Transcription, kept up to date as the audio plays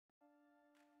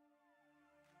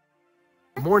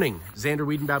Morning, Xander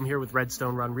Wiedenbaum here with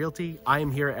Redstone Run Realty. I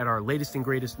am here at our latest and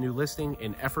greatest new listing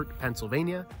in Effort,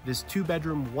 Pennsylvania. This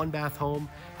 2-bedroom, 1-bath home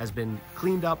has been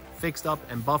cleaned up, fixed up,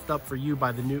 and buffed up for you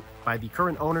by the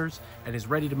current owners and is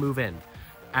ready to move in.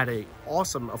 At an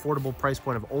awesome affordable price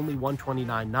point of only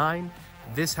 $129,900,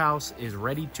 this house is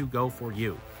ready to go for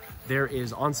you. There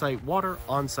is on-site water,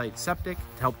 on-site septic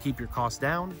to help keep your costs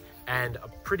down, and a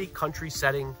pretty country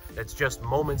setting that's just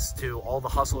moments to all the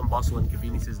hustle and bustle and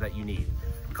conveniences that you need.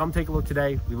 Come take a look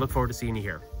today. We look forward to seeing you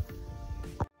here.